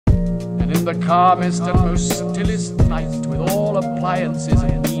In the calmest and most stillest night, with all appliances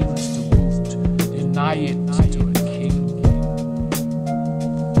and means to boot, deny it to a king.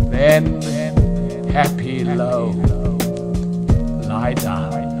 Then, happy low, lie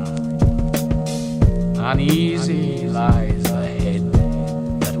down. Uneasy lies the head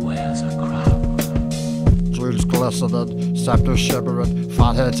that wears a crown. Jewels glistening, scepter shimmering,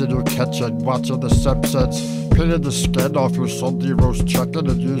 fatheads in your kitchen, watching The Simpsons, peeling the skin off your Sunday roast chicken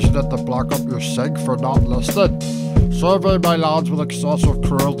and using it to block up your sink for not listening. Survey my lands with excessive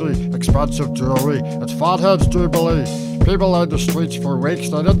cruelty, expensive jewelry, it's Fathead's Jubilee. People lined the streets for weeks,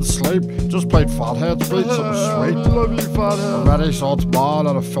 they didn't sleep, just played Fathead's beats, it was sweet. I love you, Fathead. A Renaissance man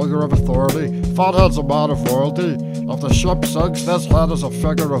and a figure of authority, Fathead's a man of royalty. If the ship sinks, this head is a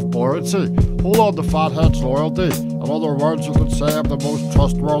figure of buoyancy. Hold on to Fathead's loyalty, in other words you could say I'm the most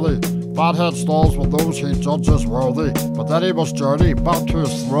trustworthy. Fathead stalls with those he judges worthy, but then he must journey back to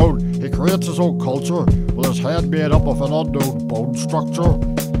his throne. He creates his own culture, with his head made up of an unknown bone structure.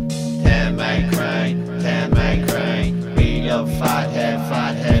 Ten man crane, we love Fathead,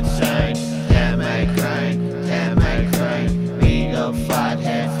 Fathead shine. Ten man crane, we love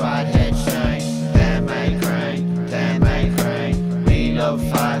Fathead, Fathead shine. Ten man crane, we love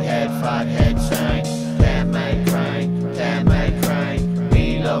Fathead, Fathead shine. Ten man crane,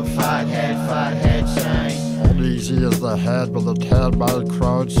 we love Fathead, Fathead shine. Uneasy is the head with a 10-mile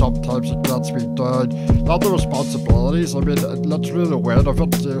crowd, sometimes it gets me down. Not the responsibilities, I mean literally the weight of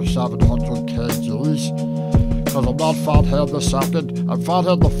it, 700 kgs. Cause I'm not Fathead the second, I'm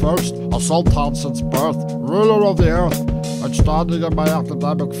Fathead the first, a sultan since birth, ruler of the earth. I'm standing in my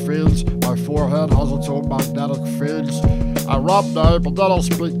academic fields, my forehead has its own magnetic fields. I rap now, but then I'll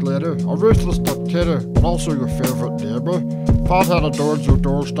speak later, a ruthless dictator, but also your favourite neighbour. Fathead adorns your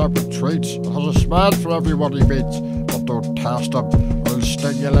doorstep with treats, and has a smile for everyone he meets. But don't test him, or he'll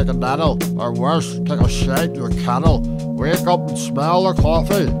sting you like a nettle, or worse, take a shake to a kennel. Wake up and smell the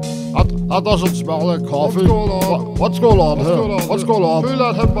coffee. That doesn't smell like coffee. What's going on here? What's going on? Who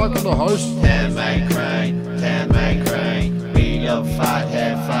let him back in the house? Ten man crane, we love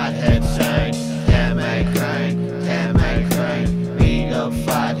Fathead, Fathead shine. Ten man crane, we love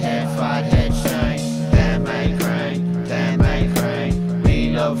Fathead, Fathead shine. Ten man crane, we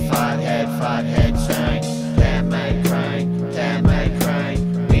love Fathead, Fathead shine. Ten man crane,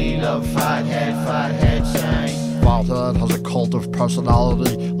 we love Fathead, Fathead shine. Fathead has a cult of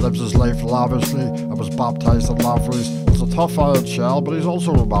personality, lives his life lavishly, and was baptised in laveries. He's a tough iron shell, but he's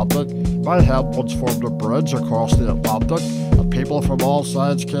also romantic. My head once formed a bridge across the Atlantic, and people from all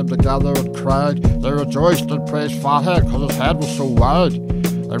sides came together and cried. They rejoiced and praised Fathead because his head was so wide.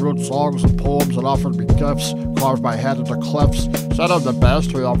 They wrote songs and poems and offered me gifts, carved my head into cliffs, said I'm the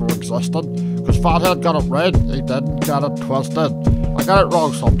best who ever existed. Cause Fathead got it right, he didn't get it twisted. I get it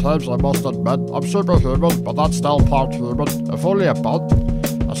wrong sometimes, I must admit. I'm superhuman, but that's still part human, if only a bit.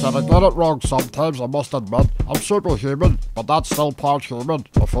 I said I get it wrong sometimes, I must admit. I'm superhuman, but that's still part human,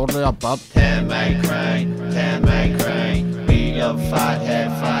 if only a bit. Ten man crane, we love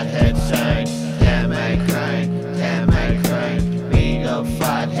Fathead, Fathead shine. Ten man crane, we love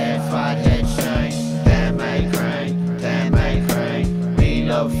Fathead, Fathead shine. Ten man crane, we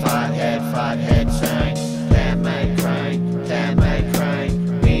love Fathead, Fathead shine. Ten man crane,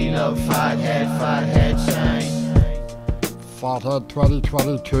 we love Fathead, Fathead shine. Fathead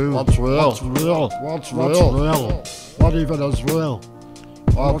 2022. What's real? What's real? What's real? What even is real?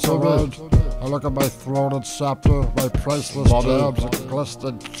 What's around? I look at my throne and scepter, my priceless gems and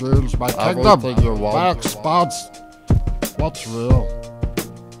glistening jewels, my kingdom, my expanse. What's real?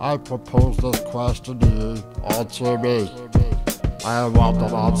 I propose this question to you. Answer me. I want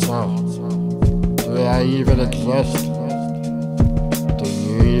an answer. Do I even exist? Do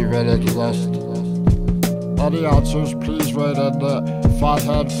you even exist? Any answers, please write in the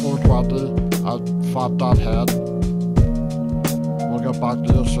Fathead420 at fat.head. We'll get back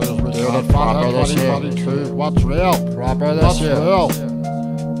to you as soon as we can. Fathead 2022. What's real? Proper this year. What's real?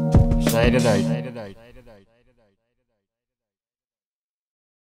 Say tonight.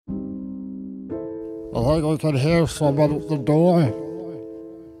 I think I can hear someone at the door.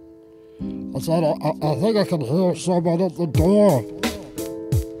 I said, I think I can hear someone at the door.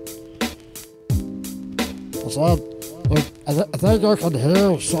 I said, I think I can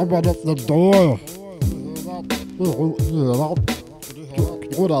hear someone at the door. You hear that?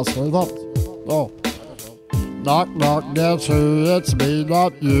 Would I say that? No. Knock, knock, guess who? It's me,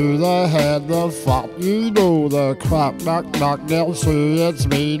 not you, the head, the fat. You know the crap. Knock, knock, guess who? It's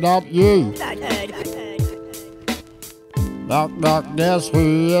me, not you. Knock, knock, guess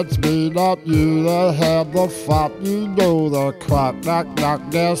who? It's me, not you. The head, the fat, you know the crack. Knock, knock,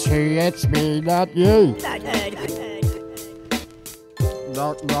 guess who? It's me, not you.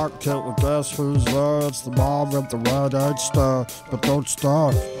 Knock, knock, can't guess who's there? It's the mom with the red-eyed stare. But don't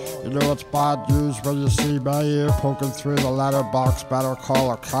stare. You know it's bad news when you see my ear poking through the letterbox. Better call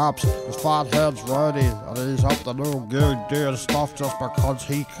the cops. His Fathead's ready, and he's up to no good, doing stuff just because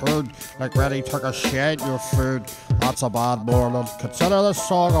he could. Like when he took a shit in your food. That's a bad morning. Consider this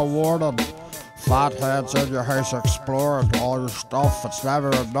song a warning. Fatheads in your house exploring all your stuff. It's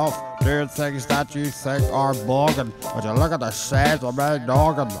never enough. Doing things that you think are bogging. But you look at the size of my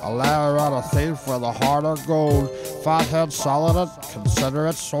noggin. A liar and a thief with a heart of gold. Fathead selling it, consider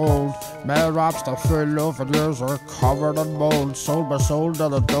it sold. My raps the full loaf and yours are covered in mold. Sold my soul to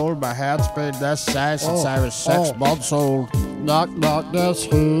the dole. My head's been this size since I was 6 months old. Knock, knock, guess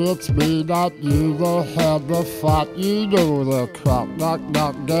who? It's me, not you. The head, the fat, you know the crap. Knock,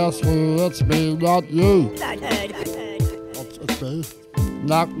 knock, guess who? It's me, not you. It's me.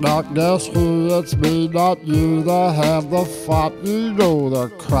 Knock, knock, guess who? It's me, not you. The head, the fat, you know the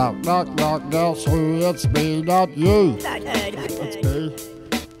crap. Knock, knock, guess who? It's me, not you. It's me.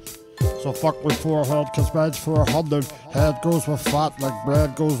 So fuck with forehead, cause mine's 400. Head goes with fat, like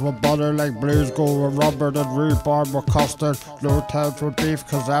bread goes with butter, like blues go with rubber, and rhubarb with custard. No time for beef,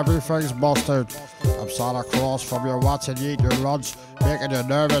 cause everything's mustard. I'm sat across from you watching you eat your lunch, making you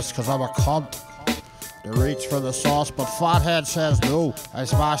nervous, cause I'm a cunt. You reach for the sauce, but Fathead says no. I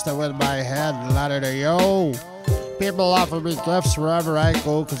smashed it with my head and let it yo. People offer me gifts wherever I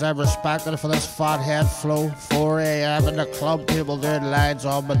go, cause I'm respected for this Fathead flow. 4 AM in the club, people doing lines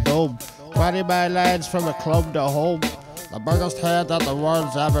on my dome. 20 mile lines from the club to home. The biggest head that the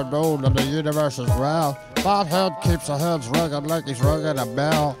world's ever known, and the universe as well. Fathead keeps the heads ringing like he's ringing a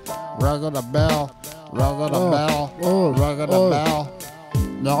bell. Ringing a bell, ringing a bell, ringing a bell.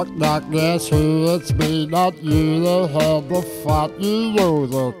 Knock, knock, guess who? It's me, not you. The head, the fat, you know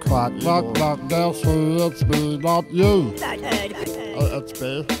the crack. Knock, knock, guess who? It's me, not you. It's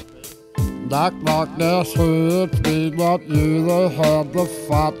me. Knock, knock, guess who? It's me, not you. The head, the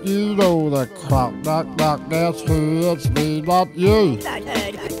fat, you know the crack. Knock, knock, guess who? It's me, not you.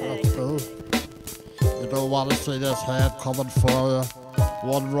 That's cool. You don't want to see this head coming for you.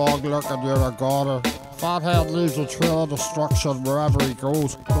 One wrong look and you're a goner. Fathead leaves a trail of destruction wherever he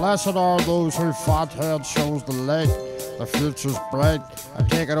goes. Blessed are those who Fathead shows the light. The future's bright. I'm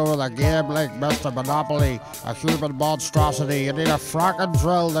taking over the game like Mr. Monopoly. A human monstrosity. You need a fracking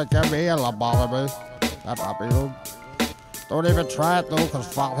drill to give me a lobotomy. That's happy home. Don't even try it though, cause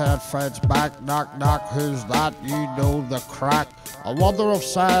Fathead fights back. Knock, knock, who's that? You know the crack. A wonder of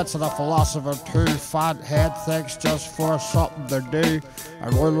science and a philosopher too. Fathead thinks just for something to do. A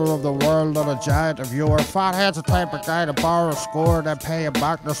ruler of the world and a giant of yore. Fathead's the type of guy to borrow a score and then pay him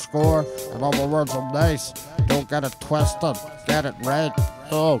back the score. In other words, I'm nice. Don't get it twisted. Get it right.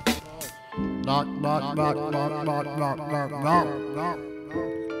 Oh. Knock, knock, knock, knock, knock, knock, knock, knock, knock.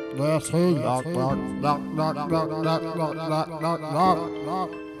 Guess who? Knock, knock, knock, knock, knock, knock, knock, knock, knock, knock.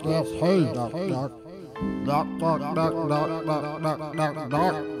 Guess who? Knock, knock. Knock, knock, knock, knock, knock, knock,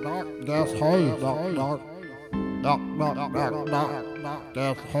 knock, knock. Guess who? Knock, knock. Knock, knock, knock, knock, knock.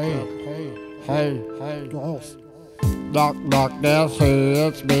 Guess who? Hey, guess. Knock, knock, guess who?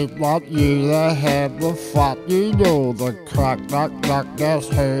 It's me, not you. The head, the fat, you know the crack. Knock, knock, guess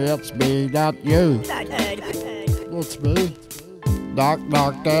who? It's me, not you. It's me. Knock,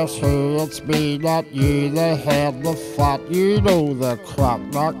 knock, guess who? It's me, not you. The head, the fat, you know the crap.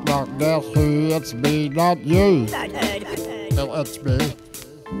 Knock, knock, guess who? It's me, not you. It's me.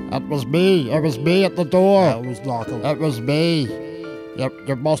 It was me. It was me at the door. I was knocking. It was me.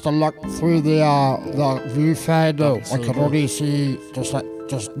 You must have looked through the viewfinder. I could only see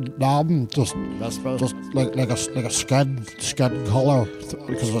just numb, just like a skin color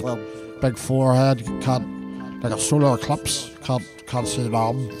because of a big forehead. Can't like a solar eclipse. Can't see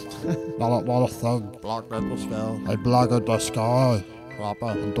numb. not a thing. Blocked out the sky. I block out the sky. Proper.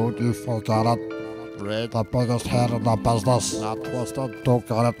 And don't you forget it. Right. The biggest head in the business. Not twisted. Don't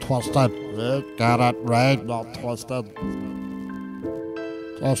get it twisted. Right. Get it right. Not twisted.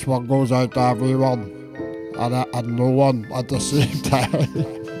 This one goes out to everyone and no one at the same time.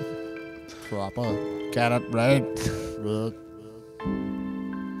 Proper. Get it right. Right.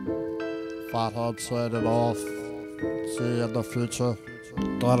 Fathead signing off. See you in the future.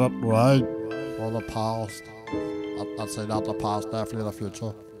 Get it right. Or the past. I'd say not the past, definitely the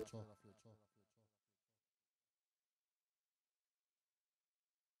future.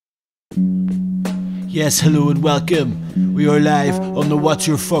 Yes, hello and welcome. We are live on the What's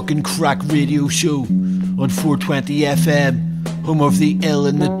Your Fucking Crack radio show on 420 FM, home of the ill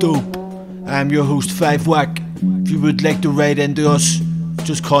and the dope. I'm your host, Five Whack. If you would like to write into us,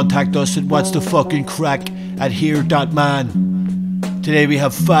 just contact us at what's the fucking crack at here.man. Today we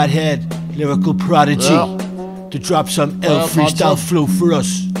have Fathead, lyrical prodigy, to drop some ill freestyle flow for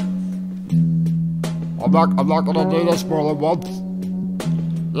us. I'm not gonna do this more than once.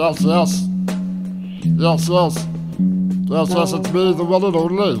 Yes, it's me, the one and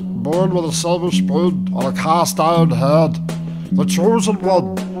only, born with a silver spoon on a cast iron head, the chosen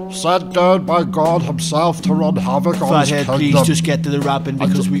one, sent down by God himself to run havoc on his kingdom. Fathead, please just get to the rapping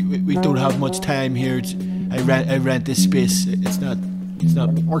because we don't have much time here. I rent this space. It's not.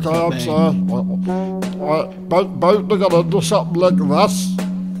 Okay, I'm sorry. About to get into something like this.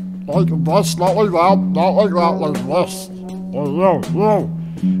 Like this, not like that, like this. Yo.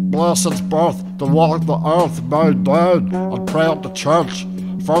 Bless its birth, to walk the earth, bow down, and pray at the church.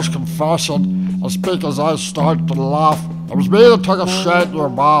 First confession, I speak as I start to laugh. It was me that took a shit in your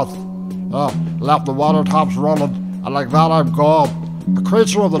bath. Left the water taps running, and like that I'm gone. A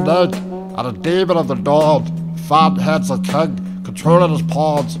creature of the night, and a demon of the dawn. Fathead's a king, controlling his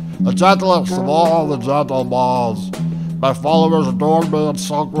pawns, the gentlest of all the gentlemen. My followers adore me in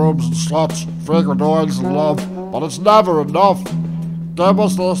sunk rooms and sluts, fragrant oils and love, but it's never enough. Give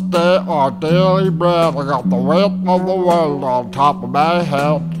us this day our daily bread. I got the weight of the world on top of my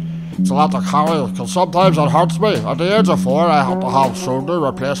head. It's a lot to carry, cause sometimes it hurts me. At the age of 4, I had to have shoulder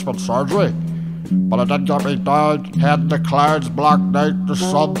replacement surgery. But it didn't get me down, heading the clouds, black night, the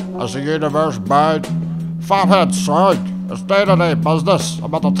sun, as the universe bowed. Fathead sound, it's day-to-day business.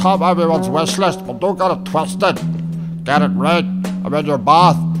 I'm at the top of everyone's wish list, but don't get it twisted. Get it right, I'm in your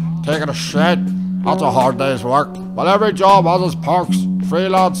bath, taking a shit. That's a hard day's work, but every job has its perks.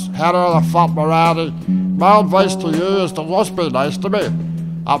 Freelance, header of the fat variety. My advice to you is to just be nice to me.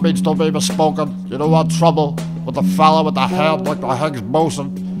 That means don't be bespoken. You don't want trouble with the fella with the head like the Higgs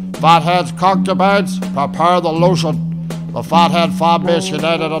boson. Fathead's concubines, prepare the lotion. The Fathead fan base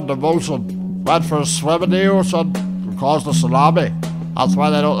united in devotion. Went for a swim in the ocean and caused a tsunami. That's why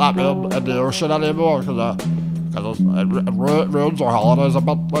they don't let me in the ocean anymore, because it ruins our holidays a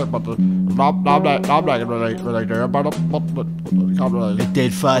bit, but I'm not really there about it, but can't really. It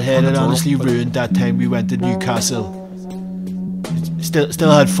did, Fathead. It honestly ruined that time we went to Newcastle.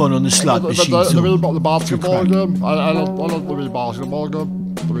 Still had fun on the slot machine. The basketball game, I love the wee basketball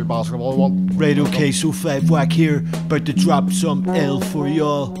game, the wee basketball one. Right, okay, so Five Whack here, about to drop some L for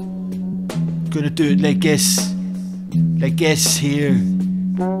y'all. Gonna do it like this here.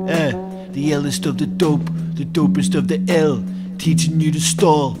 The illest of the dope, the dopest of the ill, teaching you to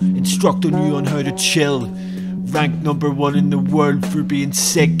stall, instructing you on how to chill. Ranked #1 in the world for being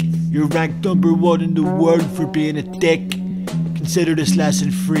sick. You're ranked #1 in the world for being a dick. Consider this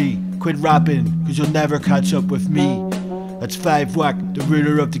lesson free. Quit rapping, cause you'll never catch up with me. That's Five Whack, the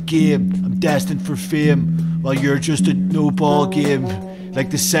ruler of the game. I'm destined for fame, while you're just a no ball game. Like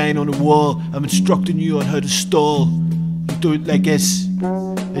the sign on the wall, I'm instructing you on how to stall. You do it like this.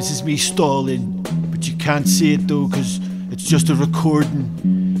 This is me stalling. But you can't see it though, cause it's just a recording.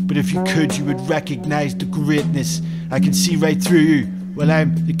 But if you could, you would recognize the greatness. I can see right through you, while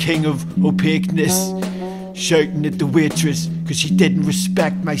I'm the king of opaqueness. Shouting at the waitress, cause she didn't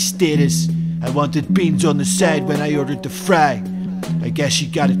respect my status. I wanted beans on the side when I ordered the fry. I guess she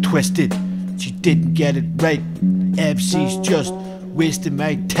got it twisted, she didn't get it right. MC's just wasting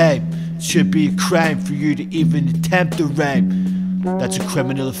my time. It should be a crime for you to even attempt a rhyme. That's a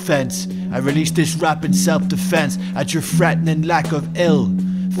criminal offense. I released this rap in self-defense at your threatening lack of ill.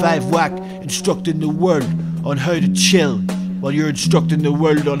 Five Whack instructing the world on how to chill, while you're instructing the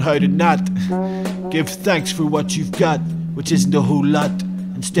world on how to not. Give thanks for what you've got, which isn't a whole lot.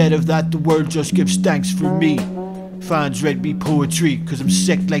 Instead of that, the world just gives thanks for me. Fans read me poetry, cause I'm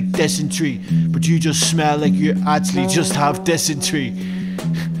sick like dysentery. But you just smell like you actually just have dysentery.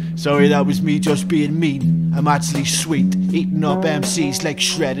 Sorry, that was me just being mean. I'm actually sweet, eating up MCs like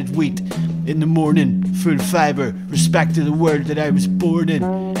shredded wheat. In the morning, full fibre, respect to the world that I was born in.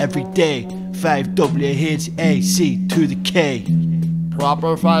 Every day, 5WHAC to the K.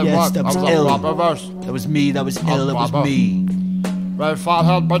 Proper Five Yes, Whack, that was a ill. proper verse. That was me, that was ill, that was proper. me. Right,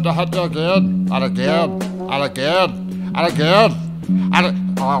 Fathead, but to hit you again, and again, and again, and again,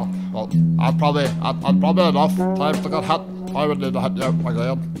 and well, I'd probably enough time to get hit. I would need to hit you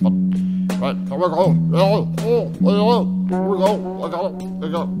again, but right, here we go. Here we go. I got it.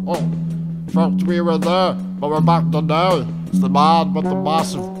 Oh, first we were there, but we're back to now. It's the man with the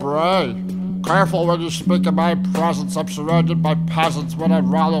massive brain. Careful when you speak in my presence. I'm surrounded by peasants when I'd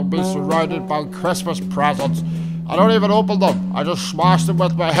rather be surrounded by Christmas presents. I don't even open them. I just smashed them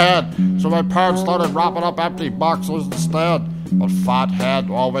with my head. So my parents started wrapping up empty boxes instead. But Fathead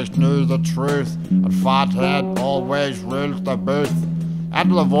always knew the truth, and Fathead always ruled the booth.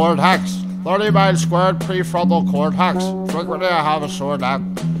 Into the vortex, 30 miles squared prefrontal cortex. Frequently I have a sore neck.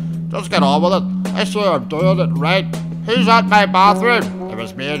 Just get on with it. I swear I'm doing it right. Who's at my bathroom? It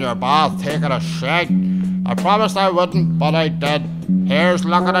was me in your bath taking a shit. I promised I wouldn't, but I did. Here's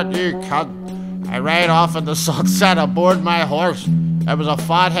looking at you, cunt. I ride off in the sunset aboard my horse. It was a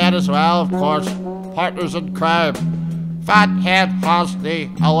Fathead as well, of course. Partners in crime. Fathead has the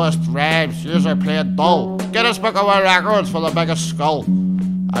illest rhymes. Yous are playing dull. Guinness Book of World Records for the biggest skull.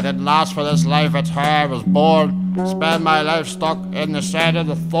 I didn't last for this life, it's how I was born. Spend my life stuck in the side of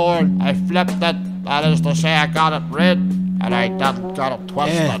the thorn. I flipped it, that is to say I got it red, and I didn't got it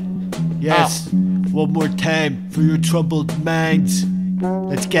twisted. Yes, one more time for your troubled minds.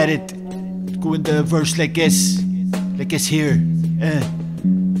 Let's get it. Let's go into a verse like this here.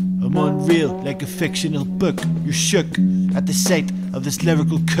 I'm unreal like a fictional book. You're shook at the sight of this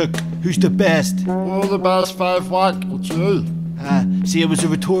lyrical cook. Who's the best? You're the best, 5 Wack. It's you. See, it was a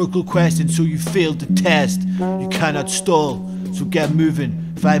rhetorical question, so you failed the test. You cannot stall, so get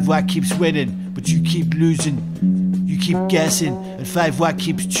moving. 5 Wack keeps winning, but you keep losing. You keep guessing, and 5 Wack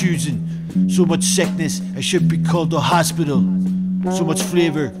keeps choosing. So much sickness, I should be called a hospital. So much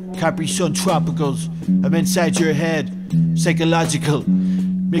flavor, Capri Sun Tropicals. I'm inside your head, psychological.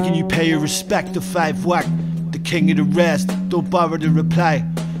 Making you pay your respect to 5 Wack, the king of the rest. Don't bother to reply,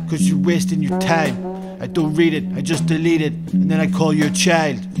 cause you're wasting your time. I don't read it, I just delete it, and then I call you a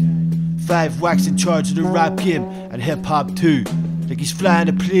child. 5 Wack's in charge of the rap game, and hip hop too. Like he's flying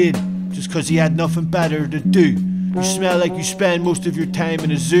a plane, just cause he had nothing better to do. You smell like you spend most of your time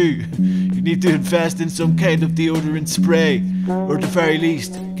in a zoo. You need to invest in some kind of deodorant spray, or at the very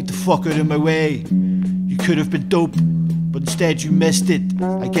least, get the fuck out of my way. You could have been dope, but instead you missed it.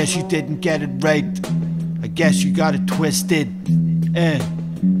 I guess you didn't get it right. I guess you got it twisted.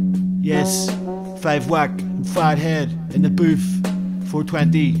 Yes, 5 Wack and Fathead in the booth.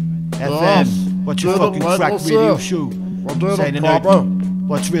 420 FM. What's your fucking crack radio show? Signing out.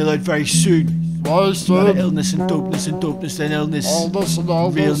 What's real out very soon. Illness and dopeness and dopeness and illness.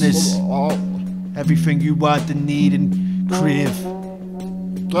 Realness. Everything you want and need and crave.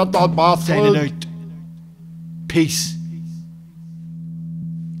 Get that bath. Signing out. Peace.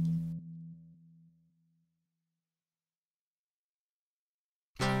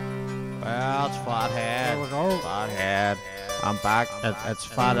 Well, it's Fathead. Fathead. I'm back. It's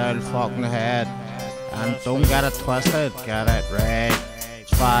Fathead fucking head. And don't get it twisted, get it right.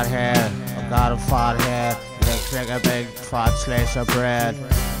 It's Fathead. I've got a Fathead. Looks like a big fat slice of bread.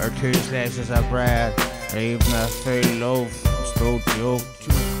 Or 2 slices of bread. Or even a full loaf. It's no joke.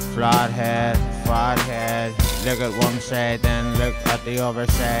 Flathead, Fathead. Look at one side, then look at the other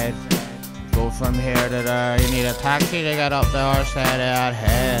side. Go from here to there. You need a taxi to get up the other side of that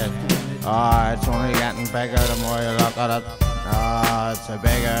head. Oh, it's only getting bigger the more you look at it. Oh, it's a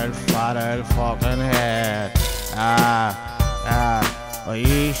bigger, fatter fucking head. Well,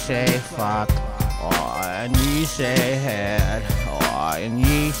 you say fat. Oh, and you say head. Oh, and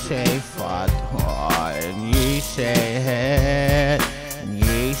you say fat. Oh, and you say head. And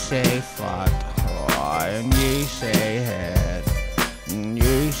you say fat. Oh, and you say head. And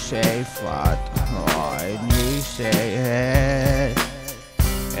you say fat. Oh, and you say head.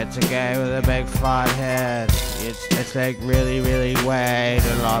 It's a guy with a big fat head. It's like really wide.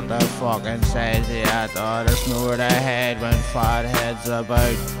 A lot of fucking size he had. Oh, there's nowhere to hide when Fathead's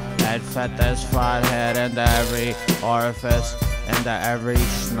about. I'd fit this Fathead into every orifice, into every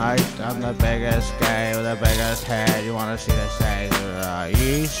snout. I'm the biggest guy with the biggest head. You wanna see the size of it?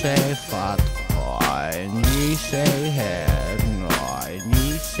 You say fat, oh, and you say head, oh, and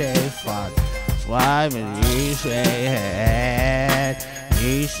you say fat. Why when you say head?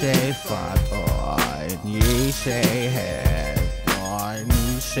 You say fat, oh, and you say head, oh, and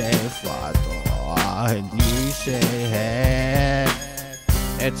you say fat, oh, and you say head.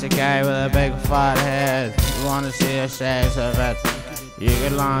 It's a guy with a big fat head. You wanna see the size of it? You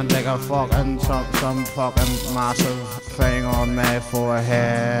could land like a fucking some fucking massive thing on my forehead.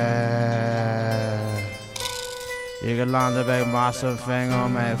 You could land a big massive thing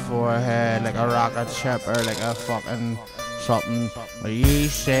on my forehead, like a rocket ship or like a fucking something. You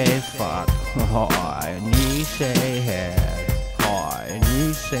say fat, oh, and you say head, oh, and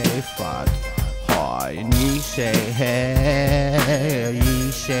you say fat, oh, and you say head,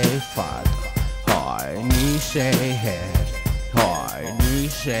 you say fat, oh, and you say head, oh, and you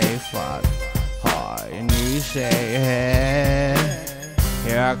say fat, oh, and you say head.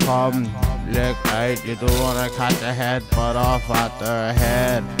 Here I come, Look out, you don't wanna catch a headbutt off at their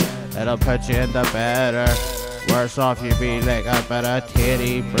head. It'll put you in the better. Worse off you be like a bit of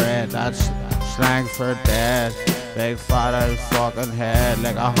titty bread. That's slang for dead. Big fat old fucking head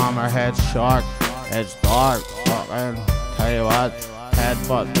like a hammerhead shark. It's dark, fucking tell you what,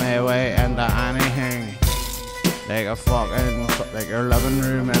 headbutt me way into anything. Like a fucking, like your living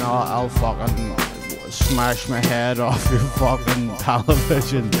room and I'll fucking smash my head off your fucking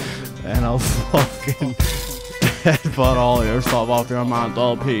television and I'll fucking headbutt all your stuff off your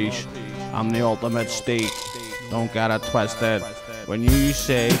mantelpiece. I'm the ultimate steak, don't get it twisted. When you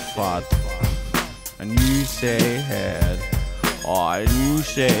say fat, and you say head, and you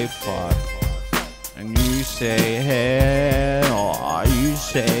say fat, and you say head, you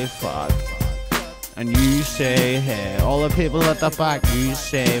say fat, and you say head. All the people at the back, you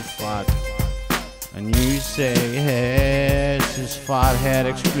say fat, and you say head. This is Fathead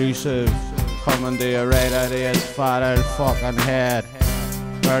exclusive. Coming to you right out of his fat old fucking head.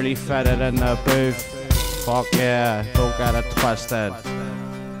 Barely fitted in the booth. Fuck yeah, don't get it twisted.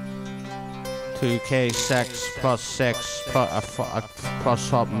 2K6 plus 6 plus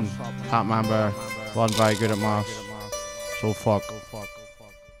something. Can't remember. Wasn't very good at maths. So fuck.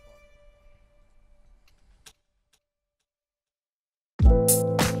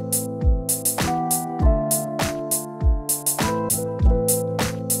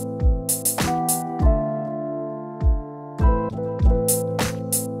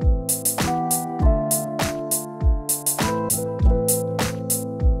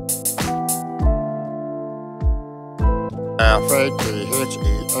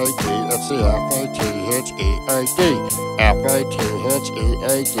 F-A-T-H-E-A-D, it's the F-A-T-H-E-A-D.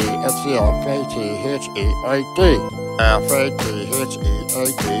 F-A-T-H-E-A-D, it's the F-A-T-H-E-A-D.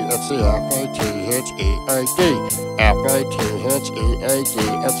 F-A-T-H-E-A-D, it's the F-A-T-H-E-A-D. F-A-T-H-E-A-D,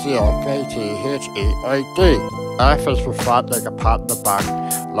 it's the F-A-T-H-E-A-D. F is for fat like a pat in the back.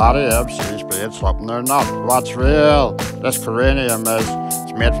 A lot of MCs being something they're not. What's real? This Coranium is.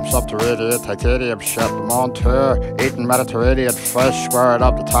 It's made from subterranean titanium shit. I'm on tour, eating Mediterranean fish, squaring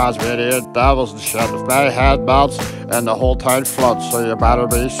up the Tasmanian devils and shit. If my head melts and the whole town floods, so you better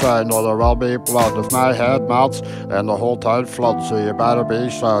be sound or there will be blood. If my head melts and the whole town floods, so you better be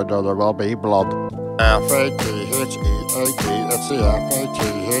sound or there will be blood. F-A-T-H-E-A-D, it's the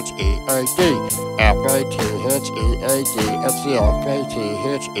F-A-T-H-E-A-D. F-A-T-H-E-A-D, it's the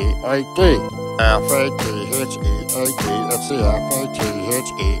F-A-T-H-E-A-D. F-A-T-H-E-A-D, it's the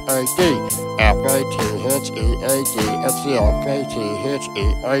F-A-T-H-E-A-D. F-A-T-H-E-A-D, it's the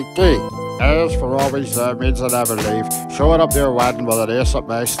F-A-T-H-E-A-D. As for always there means I never leave. Show it up your wedding with an ace up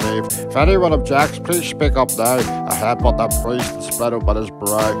my sleeve. If anyone objects, please speak up now. I headbutt that priest and split open his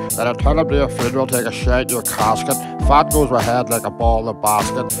brow. Then I turn up to your funeral, take a shite in your casket. Fat goes my head like a ball in a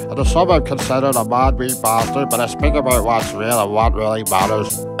basket. And to some I'm considered a mad wee bastard, but I speak about what's real and what really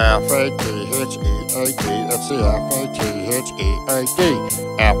matters. F-A-T-H-E-A-D, it's the F-A-T-H-E-A-D.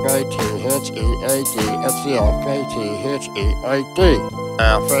 F-A-T-H-E-A-D, it's the F-A-T-H-E-A-D.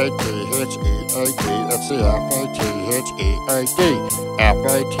 F-A-T-H-E-A-D, it's the F-A-T-H-E-A-D.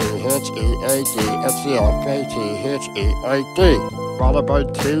 F-A-T-H-E-A-D, it's the F-A-T-H-E-A-D. What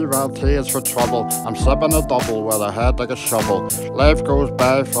about tea? Well, tea is for trouble. I'm sipping a double with a head like a shovel. Life goes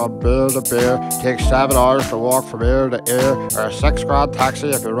by from beer to beer. Takes 7 hours to walk from ear to ear. Or a $6 taxi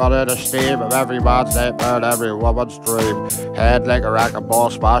if you run out of steam. Of every man's nightmare and every woman's dream. Head like a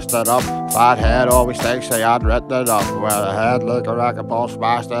racquetball, smashed it up. Fathead always thinks he had written it up. Well, a head like a racquetball,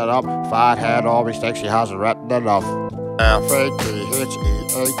 smashed it up. Fathead always thinks he hasn't written enough.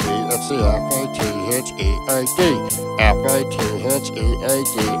 F-A-T-H-E-A-D, it's the F-A-T-H-E-A-D.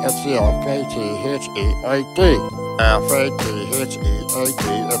 F-A-T-H-E-A-D, it's the F-A-T-H-E-A-D. F-A-T-H-E-A-D,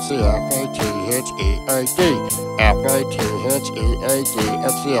 it's the F-A-T-H-E-A-D. F-A-T-H-E-A-D,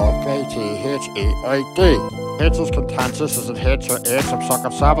 it's the F-A-T-H-E-A-D. It's as contentious as it hits your age. I'm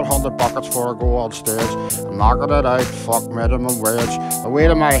sucking 700 buckets before I go on stage. I'm knocking it out, fuck minimum wage. The weight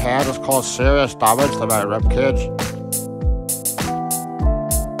of my head has caused serious damage to my ribcage.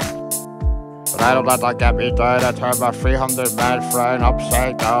 But I don't let that get me down. I turn my 300-mile frown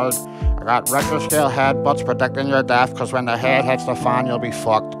upside down. I got Richter scale headbutts predicting your death, cause when the head hits the fan you'll be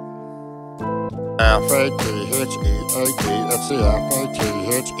fucked. F-A-T-H-E-A-D, it's the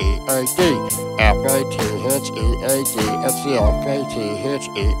F-A-T-H-E-A-D. F-A-T-H-E-A-D, it's the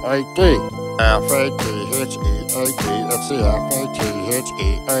F-A-T-H-E-A-D. F-A-T-H-E-A-D, it's the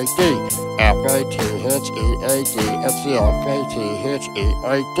F-A-T-H-E-A-D. F-A-T-H-E-A-D, it's the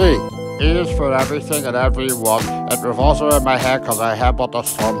F-A-T-H-E-A-D. E is for everything and everyone. It revolves around my head cause I headbutt the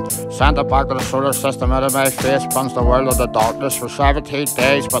sun. Sent it back to the solar system out of my face, plunged the world into darkness for 17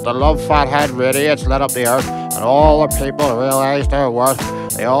 days. But the love Fathead radiates lit up the earth, and all the people realised their worth.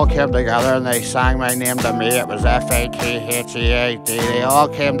 They all came together and they sang my name to me. It was Fathead. They all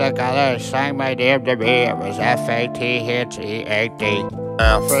came together and sang my name to me. It was Fathead. Fathead.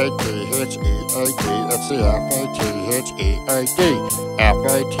 It's the Fathead. Fathead. It's the Fathead.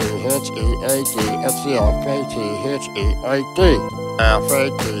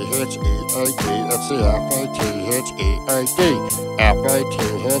 Fathead. It's the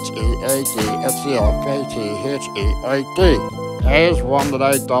Fathead. A is one that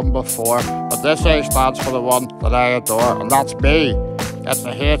I've done before, but this A stands for the one that I adore, and that's me. It's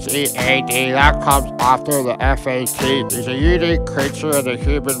the H-E-A-D, that comes after the F-A-T. He's a unique creature in the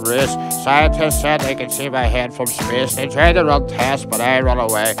human race. Scientists said they can see my head from space. They tried to run tests, but I run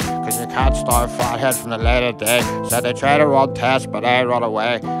away, cause you can't starve Fathead from the light of day. Said they tried to run tests, but I run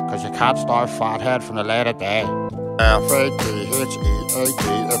away, cause you can't starve Fathead from the light of day. F-A-T-H-E-A-D,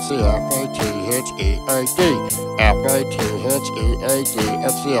 it's the F-A-T-H-E-A-D. F-A-T-H-E-A-D,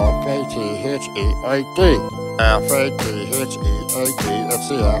 it's the F-A-T-H-E-A-D. F-A-T-H-E-A-D, it's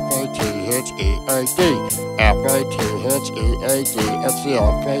the F-A-T-H-E-A-D. F-A-T-H-E-A-D, it's the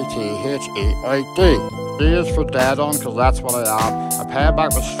F-A-T-H-E-A-D. D is for dead on, cause that's what I am. I pay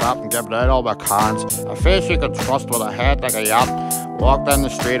back the strap and giving out all my cans. A face you can trust with a head like a yacht. Walk down the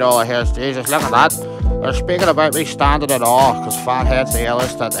street, all I hear is Jesus, look at that. They're speaking about me standing at all, cause Fathead's the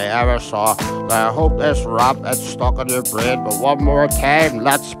illest that they ever saw. Now I hope this rap is stuck in your brain, but one more time,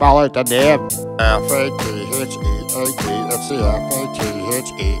 let's spell out the name. F-A-T-H-E-A-D, it's the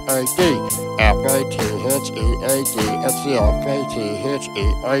F-A-T-H-E-A-D. F-A-T-H-E-A-D, it's the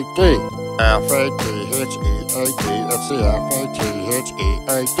F-A-T-H-E-A-D. F-A-T-H-E-A-D, it's the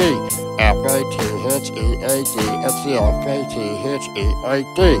F-A-T-H-E-A-D. F-A-T-H-E-A-D, it's the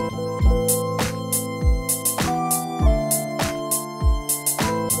F-A-T-H-E-A-D.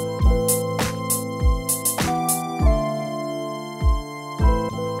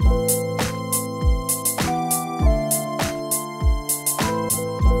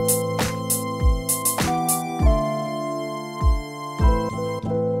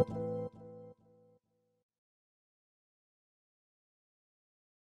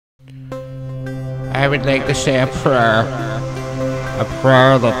 I would like to say a prayer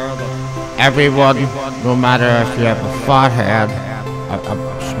that everyone, no matter if you have a fat head, a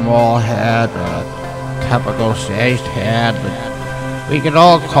small head, a typical sized head, we can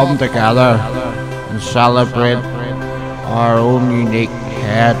all come together and celebrate our own unique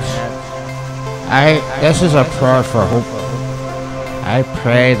heads. This is a prayer for hope. I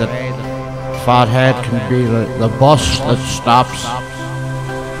pray that Fathead can be the bus that stops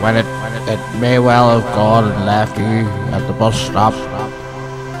when it may well have gone and left you at the bus stop.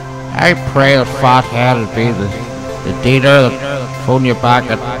 I pray that Fathead would be the dealer that phone you back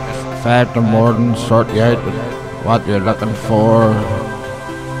at 5 in the morning, sort you out with what you're looking for.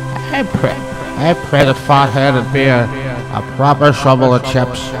 I pray that Fathead would be a proper shovel of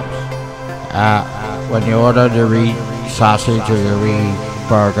chips when you order your wee sausage or your wee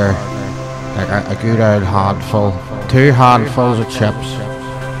burger, like a good old handful, 2 handfuls of chips.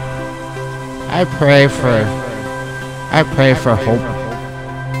 I pray for hope.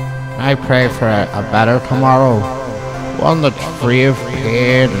 I pray for a better tomorrow, one that's free of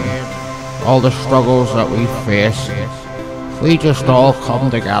pain and all the struggles that we face. If we just all come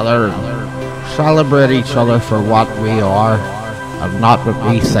together and celebrate each other for what we are and not what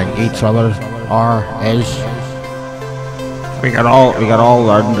we think each other is. We can all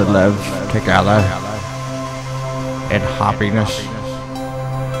learn to live together in happiness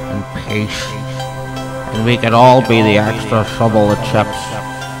and peace. And we can all be the extra shovel of chips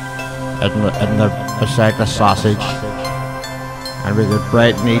beside the sausage, and we could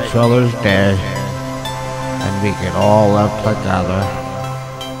brighten each other's day, and we could all live together,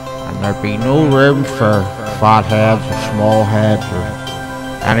 and there'd be no room for fat heads or small heads or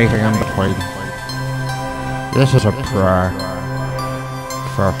anything in between. This is a prayer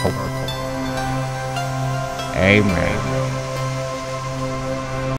for hope. Amen.